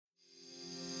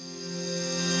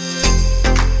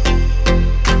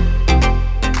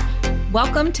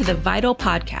Welcome to the Vital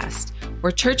Podcast,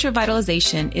 where church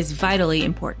revitalization is vitally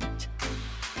important.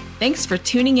 Thanks for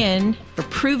tuning in for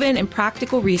proven and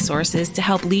practical resources to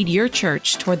help lead your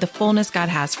church toward the fullness God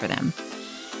has for them.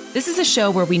 This is a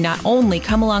show where we not only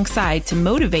come alongside to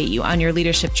motivate you on your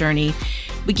leadership journey,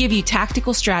 we give you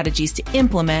tactical strategies to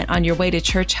implement on your way to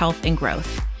church health and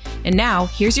growth. And now,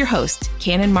 here's your host,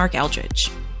 Canon Mark Eldridge.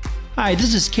 Hi,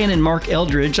 this is Canon Mark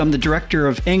Eldridge. I'm the director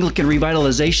of Anglican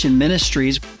Revitalization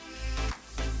Ministries.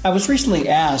 I was recently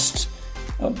asked,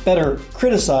 better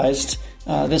criticized,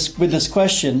 with this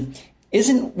question: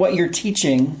 isn't what you're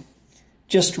teaching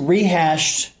just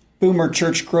rehashed boomer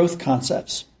church growth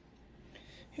concepts?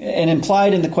 And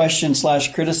implied in the question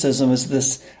 / criticism is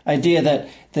this idea that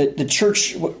the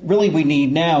church, what really we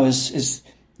need now is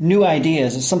new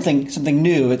ideas, is something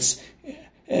new. It's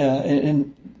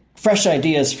and fresh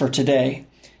ideas for today,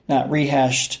 not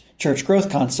rehashed church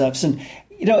growth concepts. And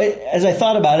as I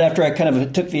thought about it, after I kind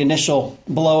of took the initial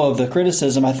blow of the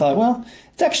criticism, I thought, well,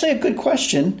 it's actually a good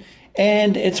question,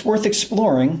 and it's worth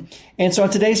exploring. And so on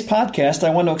today's podcast,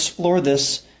 I want to explore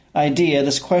this idea,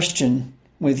 this question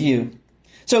with you.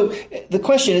 So the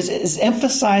question is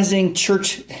emphasizing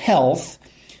church health,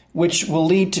 which will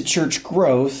lead to church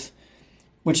growth,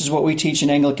 which is what we teach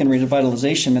in Anglican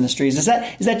Revitalization Ministries. Is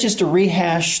that just a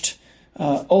rehashed,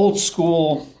 old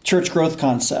school church growth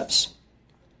concepts?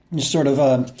 Just sort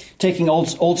of taking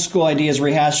old school ideas,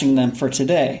 rehashing them for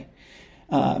today.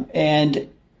 And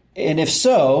if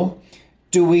so,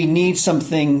 do we need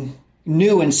something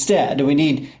new instead? Do we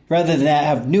need, rather than that,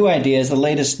 have new ideas, the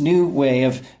latest new way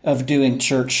of doing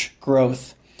church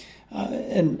growth?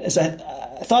 And as I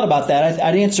thought about that,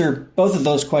 I'd answer both of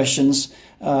those questions.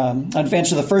 I'd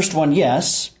answer the first one,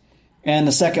 yes, and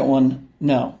the second one,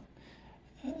 no.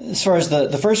 As far as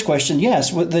the first question, yes,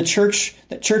 the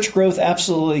church growth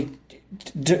absolutely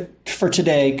for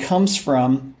today comes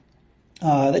from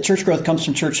that church growth comes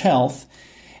from church health,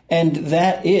 and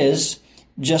that is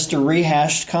just a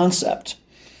rehashed concept.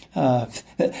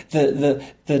 The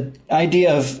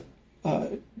idea of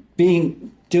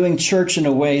doing church in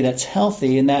a way that's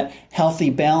healthy, and that healthy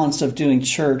balance of doing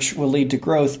church will lead to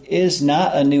growth is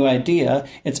not a new idea.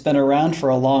 It's been around for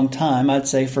a long time. I'd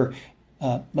say for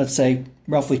let's say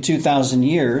roughly 2,000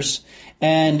 years.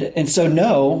 And so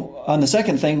no, on the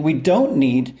second thing, we don't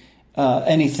need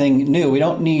anything new. We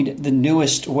don't need the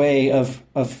newest way of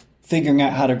figuring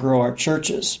out how to grow our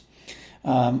churches.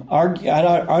 I'd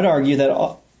argue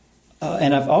that,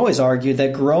 and I've always argued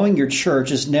that growing your church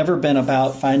has never been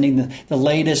about finding the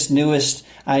latest, newest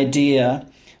idea.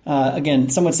 Again,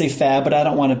 some would say fad, but I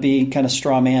don't want to be kind of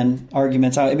straw man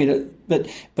arguments.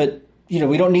 But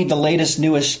we don't need the latest,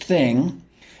 newest thing,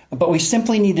 but we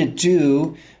simply need to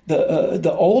do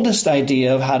the oldest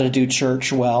idea of how to do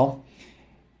church well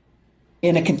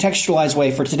in a contextualized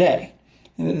way for today.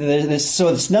 So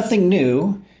it's nothing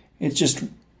new. It's just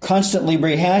constantly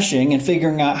rehashing and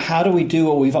figuring out, how do we do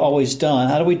what we've always done?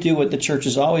 How do we do what the church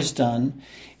has always done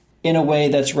in a way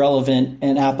that's relevant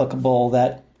and applicable,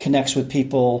 that connects with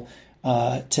people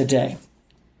today?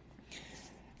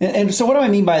 And so what do I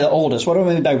mean by the oldest? What do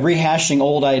I mean by rehashing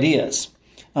old ideas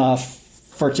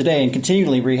for today and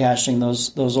continually rehashing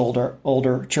those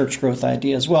older church growth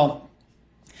ideas? Well,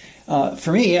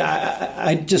 for me,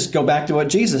 I just go back to what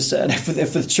Jesus said.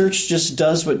 If the church just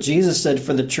does what Jesus said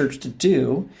for the church to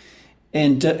do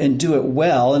and do it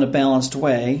well in a balanced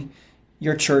way,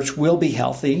 your church will be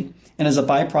healthy. And as a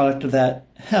byproduct of that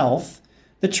health,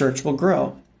 the church will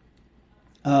grow.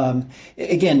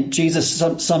 Again, Jesus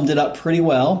summed it up pretty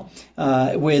well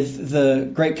with the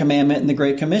Great Commandment and the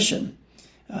Great Commission.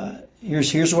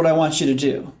 Here's what I want you to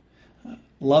do.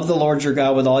 Love the Lord your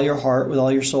God with all your heart, with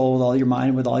all your soul, with all your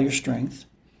mind, with all your strength.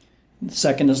 The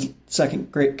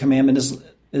second great commandment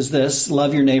is this: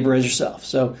 love your neighbor as yourself.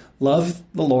 So love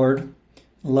the Lord,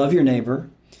 love your neighbor.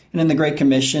 And in the Great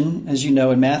Commission, as you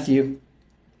know in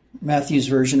Matthew's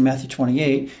version, Matthew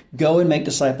 28, go and make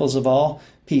disciples of all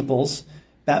peoples,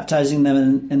 baptizing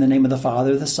them in the name of the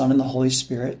Father, the Son, and the Holy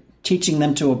Spirit, teaching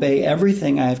them to obey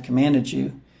everything I have commanded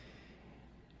you.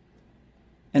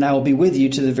 And I will be with you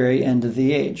to the very end of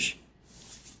the age.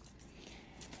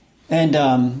 And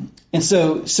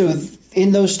so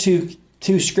in those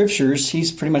two scriptures,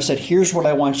 he's pretty much said, here's what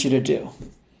I want you to do.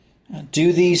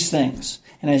 Do these things.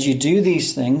 And as you do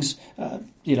these things,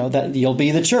 that you'll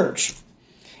be the church.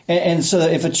 And so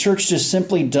if a church just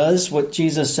simply does what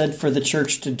Jesus said for the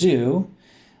church to do,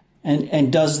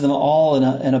 and does them all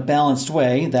in a balanced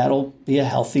way, that'll be a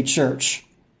healthy church.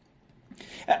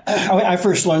 I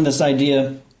first learned this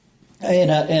idea in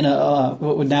a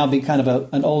what would now be kind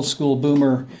of an old school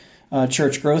boomer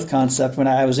church growth concept when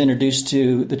I was introduced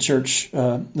to the church,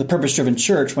 the purpose-driven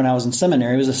church, when I was in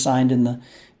seminary. I was assigned in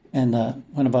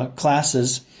one of our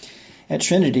classes at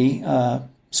Trinity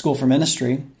School for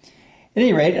Ministry. At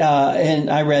any rate, and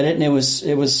I read it, and it was.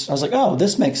 I was like, oh,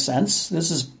 this makes sense.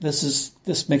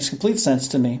 This makes complete sense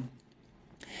to me.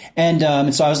 And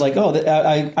so I was like, oh,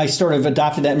 I sort of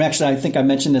adopted that. And actually, I think I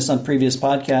mentioned this on previous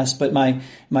podcasts, but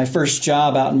my first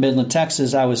job out in Midland,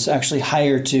 Texas, I was actually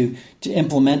hired to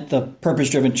implement the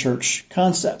purpose-driven church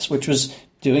concepts, which was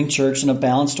doing church in a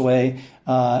balanced way,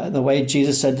 the way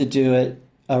Jesus said to do it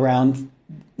around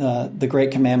the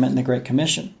Great Commandment and the Great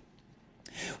Commission.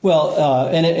 Well,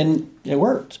 and it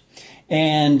worked.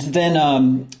 And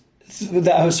then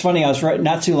that was funny. I was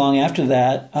not too long after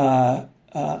that.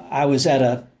 I was at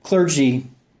a clergy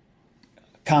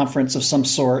conference of some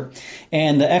sort,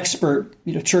 and the expert,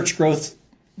 church growth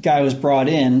guy was brought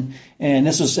in, and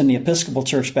this was in the Episcopal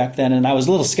Church back then. And I was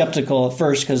a little skeptical at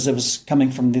first because it was coming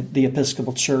from the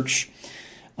Episcopal Church,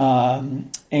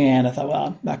 and I thought, well,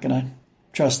 I'm not going to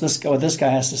trust what this guy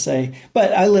has to say.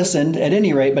 But I listened at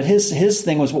any rate. But his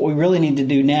thing was, what we really need to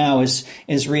do now is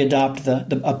readopt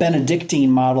a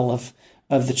Benedictine model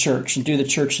of the church and do the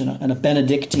church in a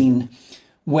Benedictine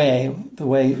way, the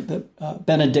way the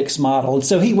Benedict's model. And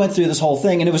so he went through this whole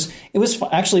thing, and it was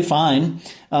actually fine.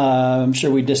 I'm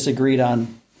sure we disagreed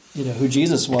on who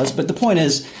Jesus was, but the point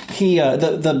is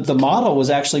the model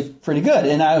was actually pretty good,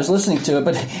 and I was listening to it.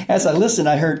 But as I listened,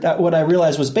 I heard what I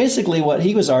realized was basically what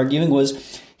he was arguing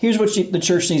was, here's what the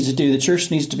church needs to do. The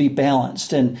church needs to be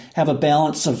balanced and have a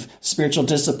balance of spiritual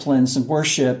disciplines and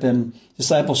worship and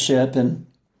discipleship and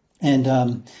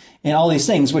all these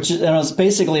things, which it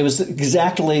was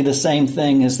exactly the same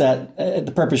thing as that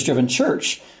the purpose-driven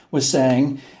church was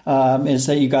saying, is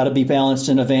that you got to be balanced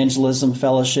in evangelism,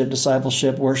 fellowship,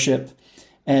 discipleship, worship,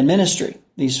 and ministry.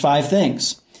 These 5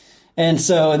 things. And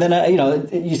so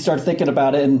then you start thinking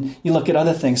about it, and you look at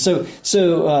other things. So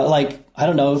I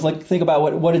don't know, think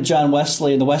about what did John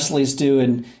Wesley and the Wesleys do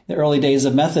in the early days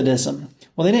of Methodism?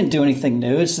 Well, they didn't do anything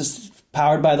new. It's just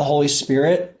powered by the Holy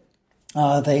Spirit.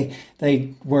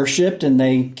 They worshipped, and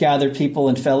they gathered people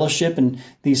in fellowship and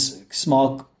these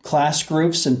small class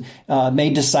groups, and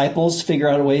made disciples, figure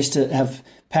out ways to have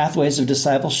pathways of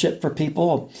discipleship for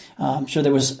people. I'm sure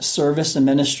there was service and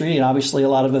ministry, and obviously a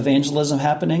lot of evangelism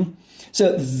happening.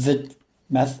 So the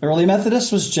early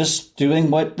Methodists was just doing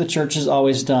what the church has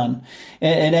always done.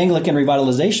 And Anglican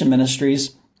Revitalization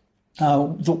Ministries,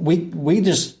 we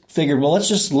just figured, well, let's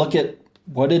just look at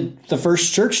what did the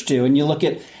first church do? And you look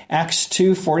at Acts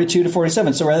 2:42 to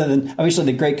 47. So rather than, obviously,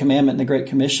 the Great Commandment and the Great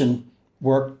Commission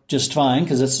work just fine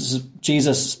because this is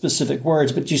Jesus' specific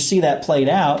words, but you see that played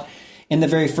out in the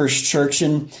very first church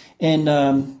in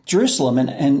Jerusalem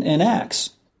in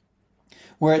Acts,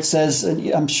 where it says,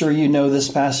 and I'm sure you know this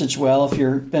passage well if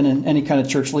you've been in any kind of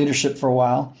church leadership for a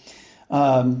while,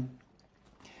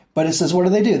 but it says,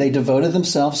 what do? They devoted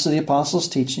themselves to the apostles'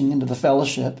 teaching and to the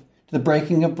fellowship, to the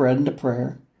breaking of bread and to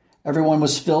prayer. Everyone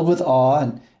was filled with awe,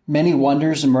 and many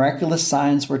wonders and miraculous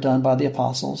signs were done by the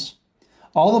apostles.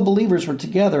 All the believers were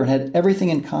together and had everything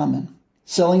in common.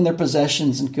 Selling their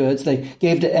possessions and goods, they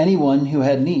gave to anyone who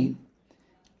had need.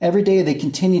 Every day they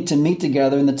continued to meet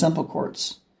together in the temple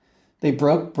courts. They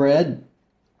broke bread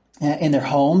in their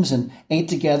homes and ate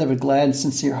together with glad and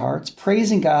sincere hearts,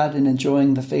 praising God and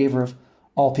enjoying the favor of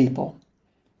all people.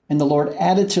 And the Lord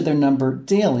added to their number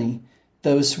daily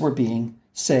those who were being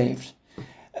saved.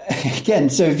 Again,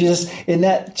 so if you just, in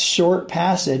that short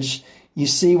passage, you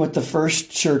see what the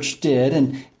first church did.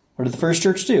 And what did the first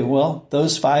church do? Well,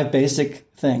 those 5 basic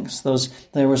things.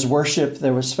 There was worship,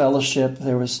 there was fellowship,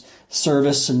 there was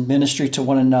service and ministry to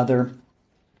one another.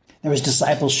 There was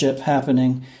discipleship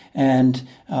happening, and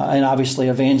obviously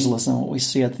evangelism, what we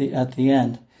see at the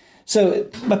end. So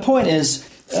my point is,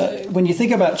 when you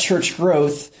think about church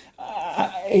growth,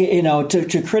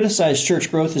 to criticize church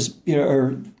growth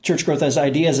or church growth as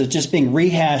ideas of just being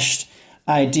rehashed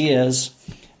ideas,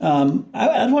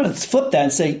 I want to flip that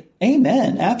and say,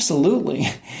 amen, absolutely.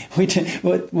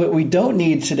 What we don't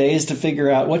need today is to figure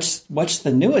out what's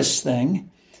the newest thing,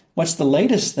 what's the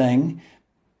latest thing,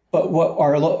 but what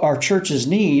our churches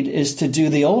need is to do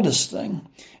the oldest thing,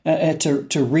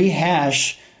 to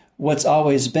rehash what's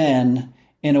always been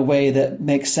in a way that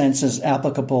makes sense, is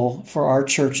applicable for our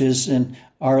churches and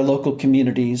our local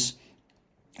communities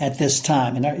at this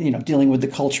time, and dealing with the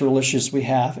cultural issues we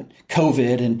have, and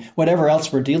COVID, and whatever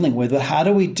else we're dealing with. But how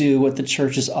do we do what the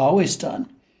church has always done?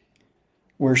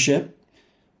 Worship,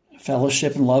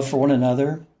 fellowship, and love for one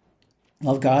another.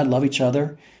 Love God, love each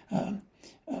other.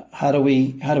 How do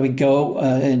we go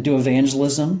and do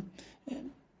evangelism?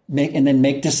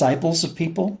 make disciples of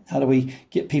people? How do we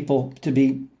get people to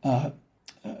be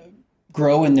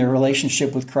grow in their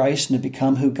relationship with Christ and to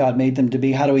become who God made them to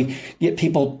be? How do we get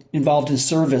people involved in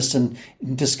service and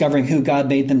discovering who God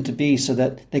made them to be so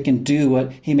that they can do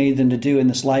what he made them to do in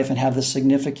this life and have the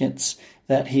significance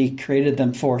that he created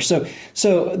them for? So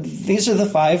these are the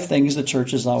 5 things the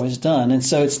church has always done. And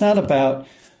so it's not about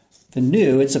the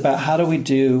new, it's about how do we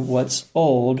do what's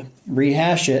old,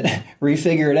 rehash it,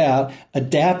 refigure it out,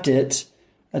 adapt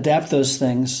those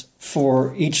things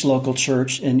for each local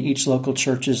church and each local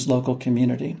church's local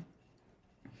community.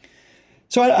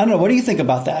 So I don't know, what do you think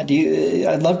about that?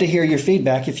 I'd love to hear your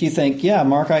feedback. If you think, yeah,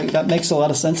 Mark, that makes a lot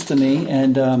of sense to me,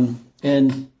 and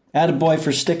attaboy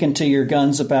for sticking to your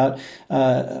guns about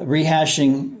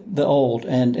rehashing the old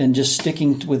and just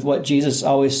sticking with what Jesus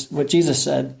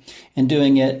said and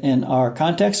doing it in our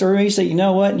context. Or maybe you say, you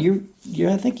know what, I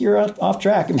think you're off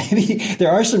track. Maybe there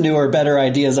are some newer, better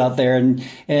ideas out there. And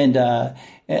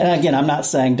again, I'm not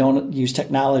saying don't use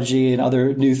technology and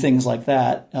other new things like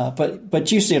that.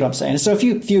 But you see what I'm saying. So if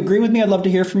you agree with me, I'd love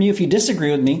to hear from you. If you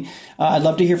disagree with me, I'd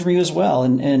love to hear from you as well.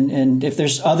 And if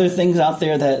there's other things out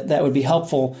there that would be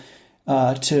helpful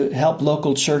to help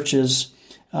local churches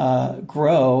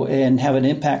grow and have an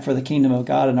impact for the kingdom of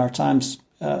God in our times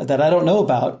that I don't know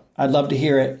about, I'd love to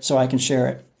hear it so I can share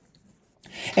it.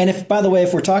 And by the way,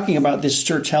 if we're talking about this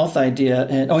church health idea,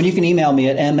 and you can email me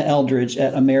at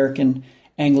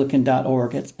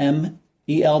meldredge@americananglican.org. It's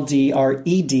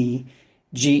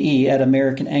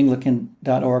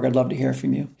meldredge@americananglican.org. I'd love to hear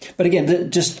from you. But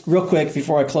again, just real quick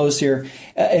before I close here,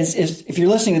 if you're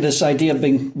listening to this idea of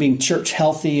being church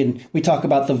healthy, and we talk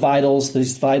about the vitals,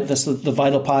 the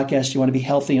Vital podcast, you want to be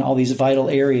healthy in all these vital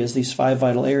areas, these 5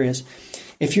 vital areas.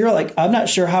 If you're like, I'm not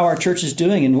sure how our church is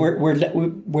doing, and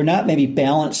we're not maybe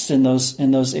balanced in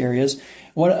those areas,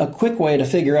 a quick way to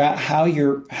figure out how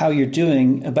you're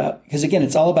doing because again,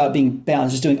 it's all about being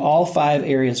balanced, just doing all 5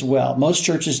 areas well. Most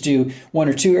churches do 1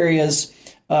 or 2 areas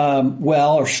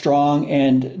well or strong,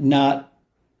 and not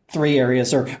 3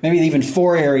 areas, or maybe even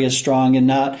 4 areas strong and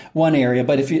not 1 area.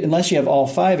 But unless you have all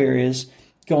 5 areas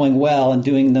going well and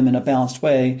doing them in a balanced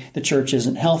way, the church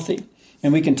isn't healthy.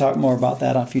 And we can talk more about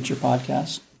that on future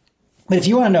podcasts. But if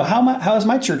you want to know how is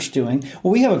my church doing,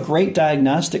 well, we have a great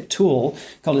diagnostic tool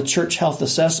called a church health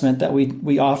assessment that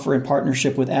we offer in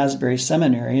partnership with Asbury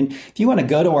Seminary. And if you want to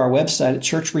go to our website at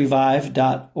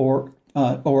churchrevive.org,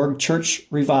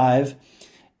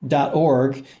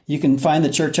 churchrevive.org, you can find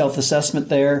the church health assessment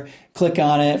there. Click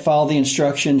on it, follow the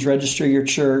instructions, register your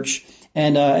church,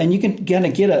 and you can kind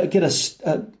of get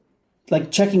a like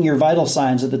checking your vital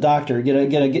signs at the doctor.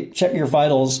 Check your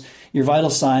vital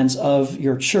signs of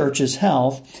your church's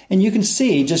health, and you can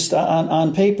see just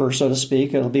on paper, so to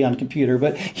speak. It'll be on computer,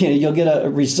 but you'll get a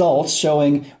results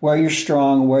showing where you're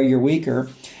strong, where you're weaker,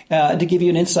 to give you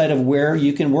an insight of where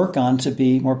you can work on to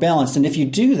be more balanced. And if you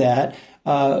do that,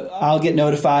 I'll get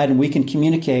notified, and we can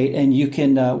communicate, and you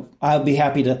can. I'll be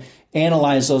happy to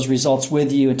analyze those results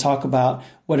with you and talk about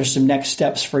what are some next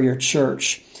steps for your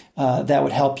church that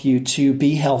would help you to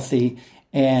be healthy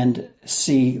and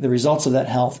see the results of that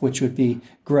health, which would be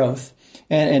growth.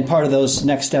 And part of those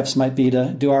next steps might be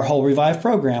to do our whole Revive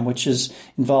program, which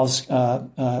involves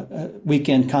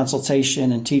weekend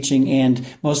consultation and teaching, and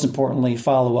most importantly,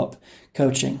 follow-up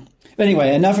coaching. But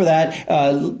anyway, enough of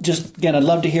that. Just again, I'd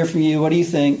love to hear from you. What do you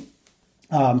think?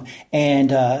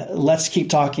 And let's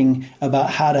keep talking about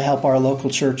how to help our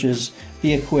local churches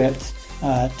be equipped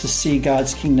to see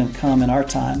God's kingdom come in our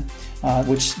time,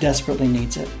 which desperately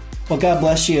needs it. Well, God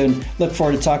bless you, and look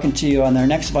forward to talking to you on our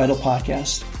next Vital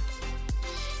podcast.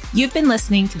 You've been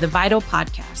listening to the Vital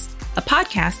Podcast, a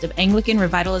podcast of Anglican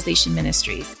Revitalization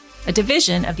Ministries, a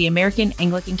division of the American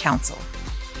Anglican Council.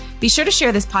 Be sure to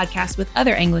share this podcast with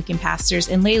other Anglican pastors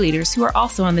and lay leaders who are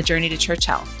also on the journey to church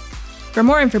health. For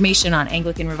more information on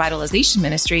Anglican Revitalization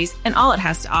Ministries and all it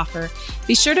has to offer,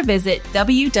 be sure to visit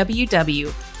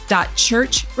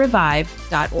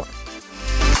www.churchrevive.org.